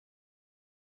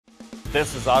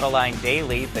This is Autoline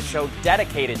Daily, the show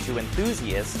dedicated to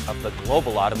enthusiasts of the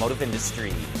global automotive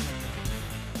industry.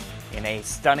 In a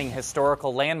stunning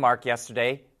historical landmark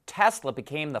yesterday, Tesla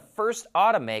became the first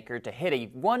automaker to hit a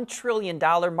 $1 trillion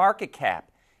market cap.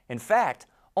 In fact,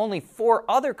 only 4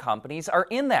 other companies are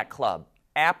in that club: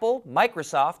 Apple,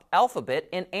 Microsoft, Alphabet,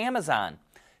 and Amazon.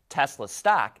 Tesla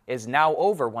stock is now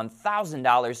over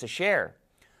 $1,000 a share.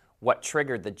 What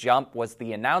triggered the jump was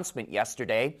the announcement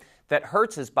yesterday that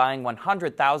Hertz is buying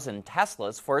 100,000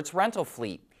 Teslas for its rental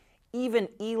fleet. Even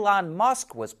Elon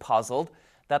Musk was puzzled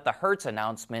that the Hertz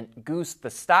announcement goosed the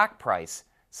stock price,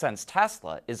 since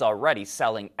Tesla is already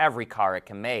selling every car it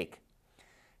can make.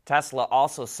 Tesla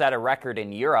also set a record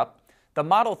in Europe. The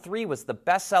Model 3 was the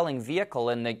best-selling vehicle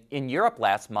in Europe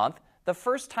last month, the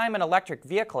first time an electric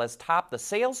vehicle has topped the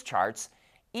sales charts,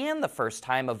 and the first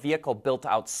time a vehicle built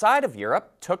outside of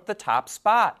Europe took the top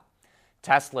spot.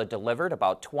 Tesla delivered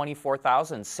about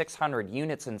 24,600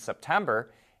 units in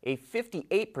September, a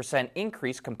 58%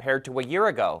 increase compared to a year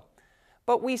ago.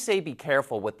 But we say be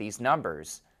careful with these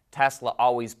numbers. Tesla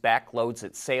always backloads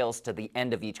its sales to the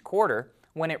end of each quarter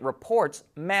when it reports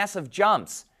massive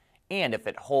jumps. And if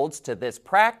it holds to this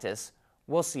practice,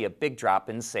 we'll see a big drop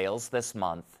in sales this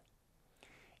month.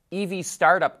 EV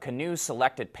startup Canoo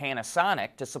selected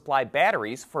Panasonic to supply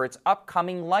batteries for its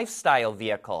upcoming lifestyle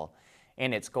vehicle,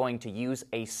 and it's going to use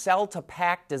a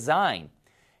cell-to-pack design.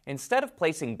 Instead of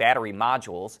placing battery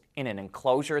modules in an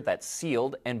enclosure that's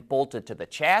sealed and bolted to the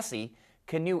chassis,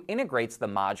 Canoo integrates the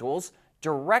modules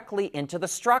directly into the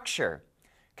structure.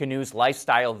 Canoo's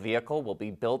lifestyle vehicle will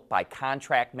be built by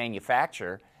contract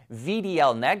manufacturer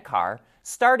VDL Nedcar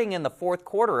starting in the fourth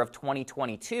quarter of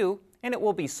 2022, and it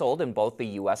will be sold in both the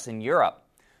U.S. and Europe.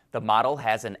 The model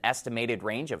has an estimated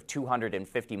range of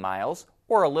 250 miles,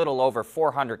 or a little over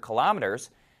 400 kilometers,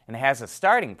 and has a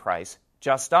starting price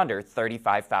just under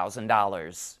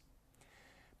 $35,000.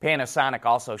 Panasonic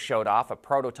also showed off a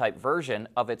prototype version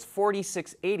of its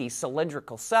 4680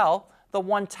 cylindrical cell, the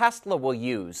one Tesla will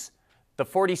use. The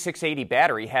 4680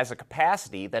 battery has a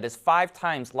capacity that is 5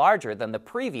 times larger than the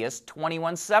previous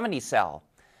 2170 cell.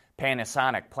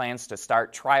 Panasonic plans to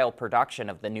start trial production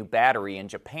of the new battery in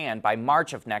Japan by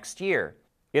March of next year.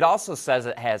 It also says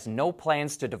it has no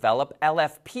plans to develop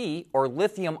LFP or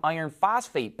lithium iron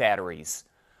phosphate batteries.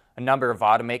 A number of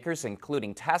automakers,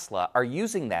 including Tesla, are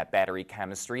using that battery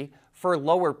chemistry for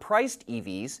lower-priced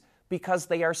EVs because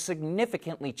they are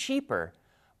significantly cheaper,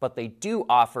 but they do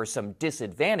offer some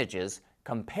disadvantages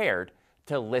compared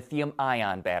to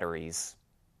lithium-ion batteries.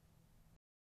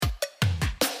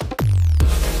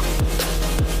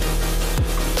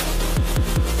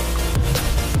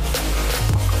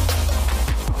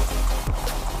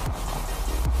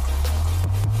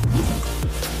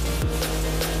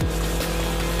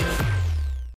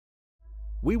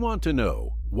 We want to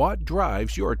know what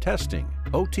drives your testing.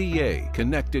 OTA,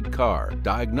 connected car,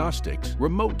 diagnostics,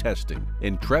 remote testing.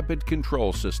 Intrepid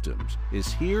Control Systems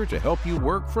is here to help you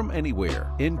work from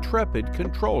anywhere. Intrepid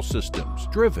Control Systems,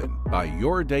 driven by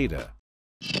your data.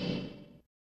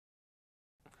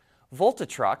 Volta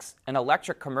Trucks, an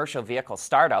electric commercial vehicle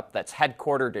startup that's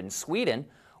headquartered in Sweden,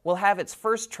 will have its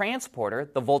first transporter,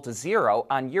 the Volta Zero,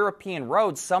 on European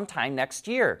roads sometime next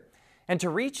year. And to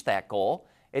reach that goal,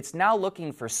 it's now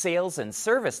looking for sales and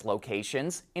service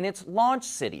locations in its launch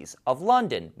cities of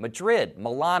London, Madrid,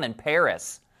 Milan, and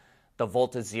Paris. The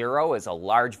Volta Zero is a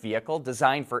large vehicle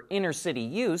designed for inner-city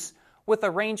use with a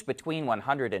range between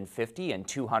 150 and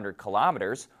 200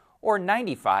 kilometers, or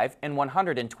 95 and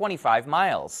 125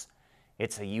 miles.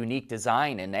 It's a unique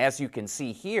design, and as you can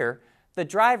see here, the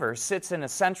driver sits in a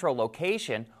central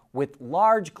location with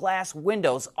large glass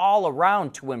windows all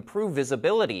around to improve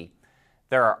visibility.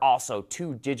 There are also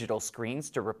 2 digital screens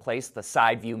to replace the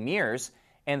side view mirrors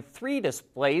and 3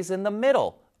 displays in the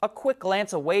middle, a quick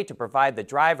glance away to provide the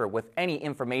driver with any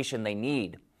information they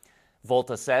need.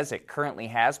 Volta says it currently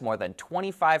has more than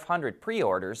 2,500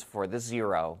 pre-orders for the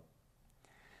Zero.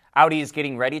 Audi is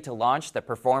getting ready to launch the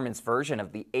performance version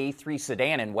of the A3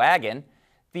 sedan and wagon.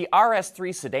 The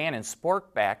RS3 sedan and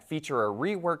Sportback feature a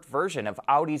reworked version of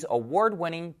Audi's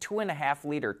award-winning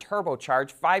 2.5-liter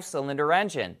turbocharged 5-cylinder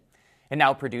engine. It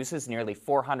now produces nearly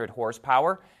 400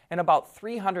 horsepower and about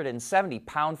 370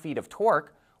 pound-feet of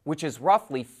torque, which is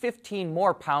roughly 15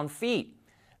 more pound-feet.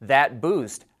 That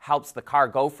boost helps the car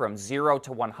go from 0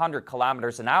 to 100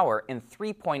 kilometers an hour in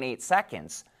 3.8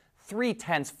 seconds,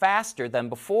 3/10 faster than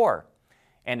before.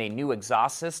 And a new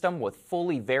exhaust system with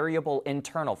fully variable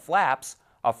internal flaps,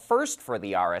 a first for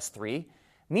the RS3,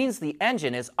 means the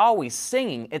engine is always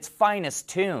singing its finest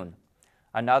tune.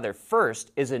 Another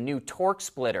first is a new torque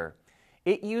splitter.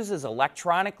 It uses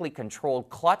electronically controlled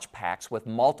clutch packs with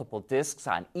multiple discs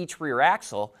on each rear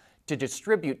axle to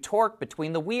distribute torque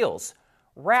between the wheels,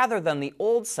 rather than the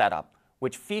old setup,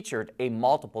 which featured a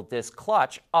multiple disc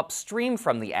clutch upstream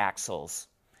from the axles.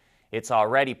 It's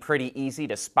already pretty easy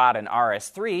to spot an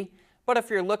RS3, but if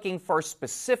you're looking for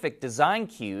specific design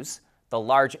cues, the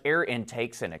large air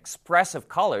intakes and expressive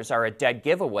colors are a dead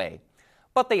giveaway.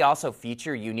 But they also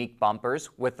feature unique bumpers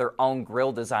with their own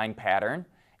grille design pattern,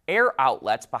 air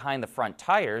outlets behind the front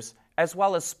tires, as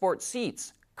well as sport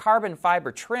seats, carbon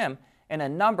fiber trim, and a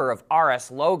number of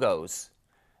RS logos.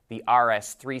 The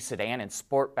RS3 sedan and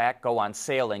Sportback go on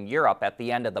sale in Europe at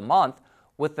the end of the month,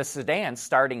 with the sedan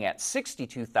starting at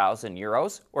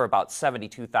 €62,000, or about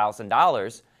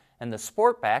 $72,000, and the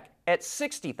Sportback at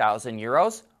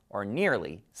 €60,000, or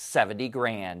nearly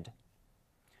 $70,000.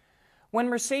 When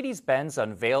Mercedes-Benz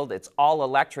unveiled its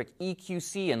all-electric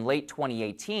EQC in late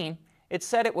 2018, it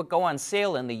said it would go on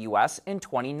sale in the U.S. in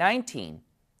 2019.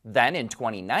 Then in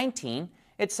 2019,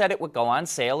 it said it would go on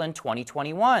sale in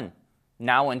 2021.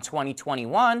 Now in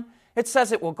 2021, it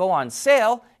says it will go on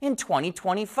sale in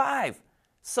 2025.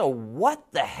 So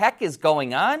what the heck is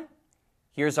going on?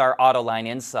 Here's our Autoline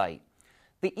insight.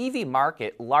 The EV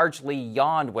market largely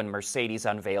yawned when Mercedes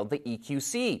unveiled the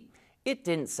EQC. It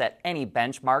didn't set any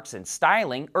benchmarks in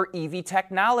styling or EV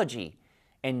technology.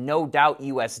 And no doubt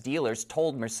U.S. dealers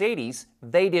told Mercedes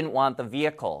they didn't want the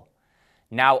vehicle.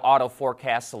 Now Auto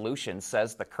Forecast Solutions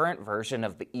says the current version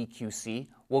of the EQC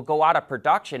will go out of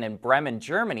production in Bremen,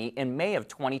 Germany in May of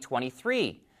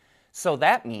 2023. So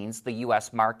that means the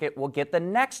U.S. market will get the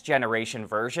next generation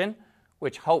version,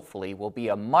 which hopefully will be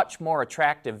a much more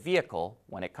attractive vehicle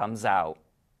when it comes out.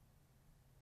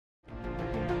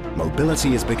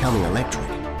 Mobility is becoming electric,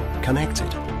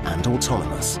 connected and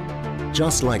autonomous,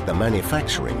 just like the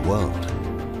manufacturing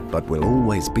world. But will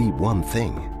always be one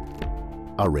thing: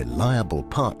 a reliable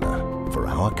partner for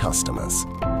our customers.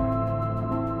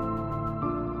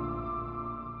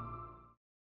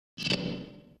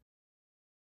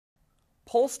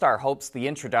 Polestar hopes the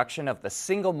introduction of the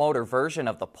single-motor version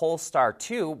of the Polestar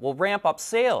 2 will ramp up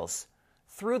sales.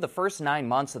 Through the first 9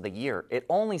 months of the year, it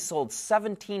only sold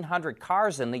 1,700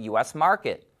 cars in the U.S.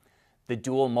 market. The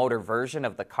dual-motor version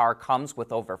of the car comes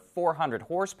with over 400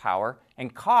 horsepower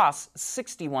and costs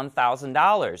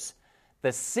 $61,000.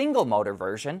 The single-motor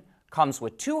version comes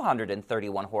with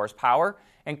 231 horsepower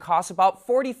and costs about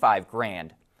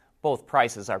 $45,000. Both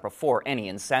prices are before any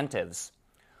incentives.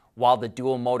 While the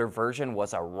dual-motor version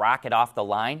was a rocket off the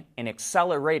line and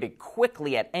accelerated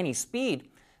quickly at any speed,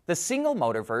 the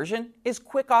single-motor version is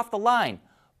quick off the line,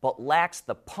 but lacks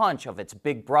the punch of its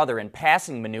big brother in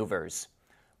passing maneuvers.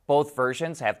 Both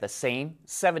versions have the same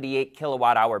 78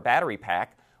 kilowatt-hour battery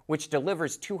pack, which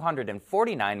delivers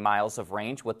 249 miles of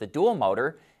range with the dual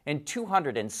motor and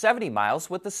 270 miles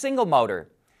with the single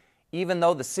motor. Even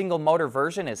though the single-motor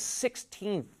version is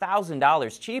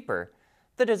 $16,000 cheaper,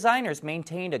 the designers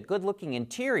maintained a good-looking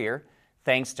interior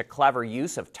thanks to clever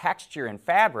use of texture and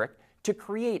fabric to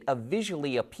create a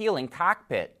visually appealing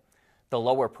cockpit. The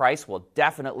lower price will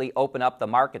definitely open up the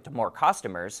market to more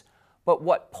customers, but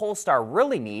what Polestar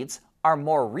really needs are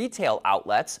more retail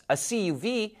outlets, a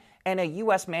CUV, and a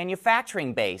U.S.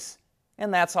 manufacturing base.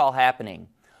 And that's all happening.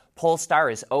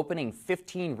 Polestar is opening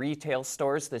 15 retail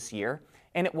stores this year,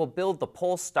 and it will build the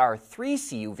Polestar 3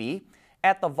 CUV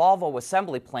at the Volvo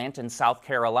assembly plant in South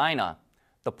Carolina.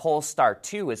 The Polestar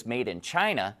 2 is made in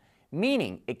China,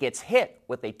 meaning it gets hit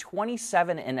with a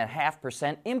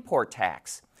 27.5% import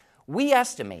tax. We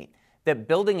estimate that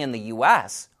building in the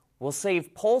U.S. will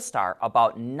save Polestar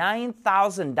about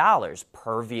 $9,000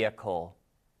 per vehicle.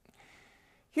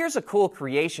 Here's a cool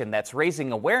creation that's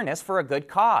raising awareness for a good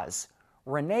cause.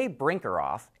 Renee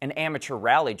Brinkerhoff, an amateur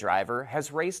rally driver,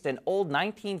 has raced an old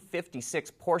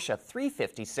 1956 Porsche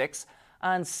 356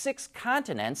 on 6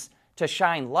 continents to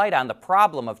shine light on the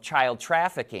problem of child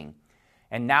trafficking.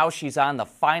 And now she's on the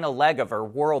final leg of her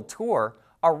world tour,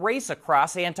 a race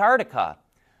across Antarctica.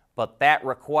 But that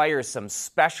requires some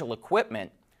special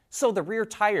equipment, so the rear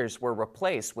tires were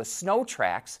replaced with snow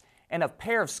tracks, and a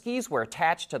pair of skis were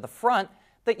attached to the front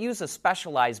that use a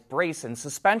specialized brace and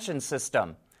suspension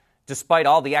system. Despite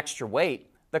all the extra weight,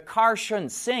 the car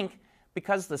shouldn't sink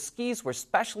because the skis were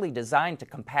specially designed to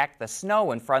compact the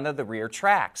snow in front of the rear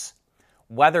tracks.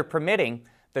 Weather permitting,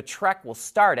 the trek will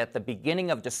start at the beginning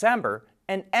of December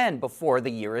and end before the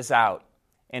year is out.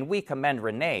 And we commend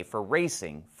Renee for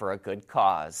racing for a good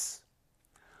cause.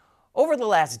 Over the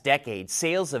last decade,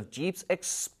 sales of Jeeps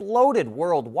exploded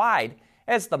worldwide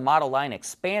as the model line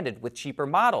expanded with cheaper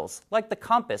models like the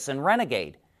Compass and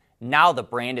Renegade. Now the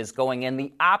brand is going in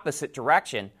the opposite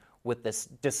direction with this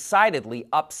decidedly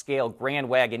upscale Grand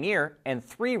Wagoneer and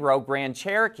 3-row Grand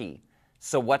Cherokee.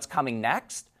 So what's coming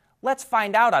next? Let's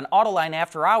find out on Autoline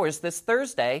After Hours this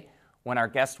Thursday, when our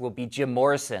guest will be Jim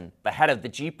Morrison, the head of the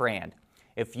Jeep brand.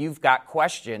 If you've got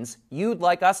questions you'd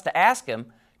like us to ask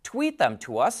him, tweet them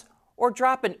to us or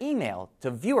drop an email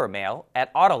to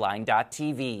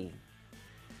viewermail@autoline.tv.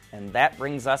 And that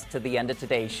brings us to the end of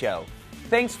today's show.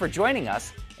 Thanks for joining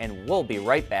us, and we'll be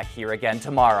right back here again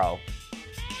tomorrow.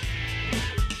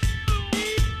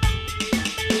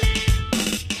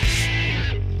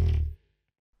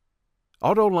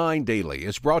 AutoLine Daily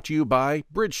is brought to you by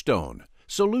Bridgestone,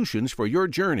 solutions for your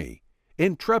journey.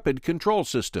 Intrepid Control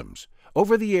Systems,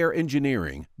 over-the-air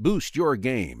engineering, boost your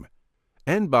game.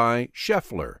 And by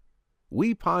Schaeffler,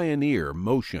 we pioneer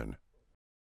motion.